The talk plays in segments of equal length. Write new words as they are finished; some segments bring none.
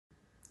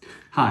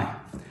Hi,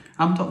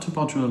 I'm Dr.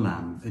 Bodrul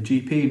Alam, a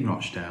GP in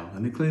Rochdale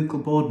and a clinical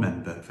board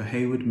member for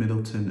Heywood,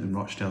 Middleton and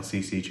Rochdale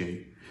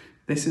CCG.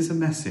 This is a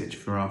message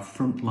for our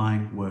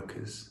frontline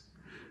workers.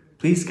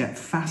 Please get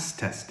fast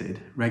tested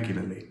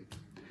regularly.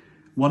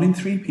 1 in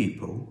 3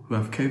 people who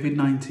have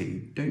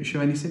COVID-19 don't show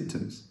any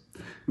symptoms,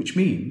 which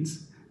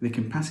means they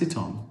can pass it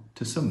on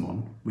to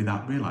someone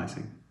without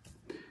realising,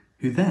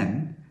 who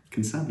then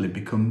can sadly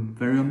become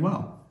very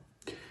unwell.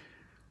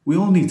 We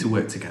all need to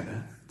work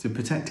together to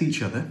protect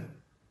each other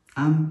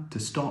and to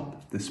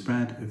stop the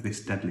spread of this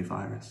deadly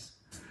virus.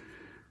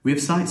 We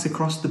have sites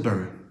across the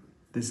borough.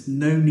 There's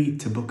no need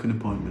to book an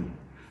appointment,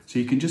 so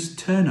you can just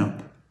turn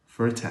up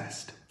for a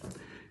test.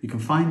 You can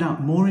find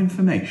out more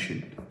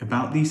information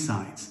about these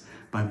sites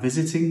by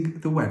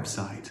visiting the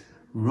website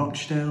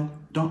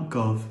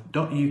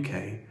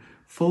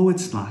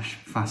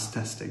rochdale.gov.uk/fast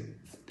testing.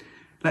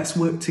 Let's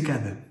work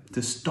together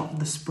to stop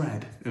the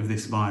spread of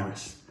this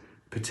virus,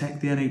 protect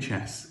the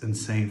NHS and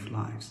save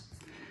lives.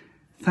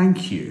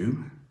 Thank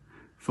you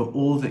for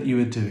all that you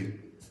are doing.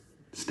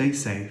 Stay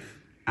safe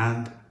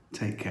and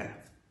take care.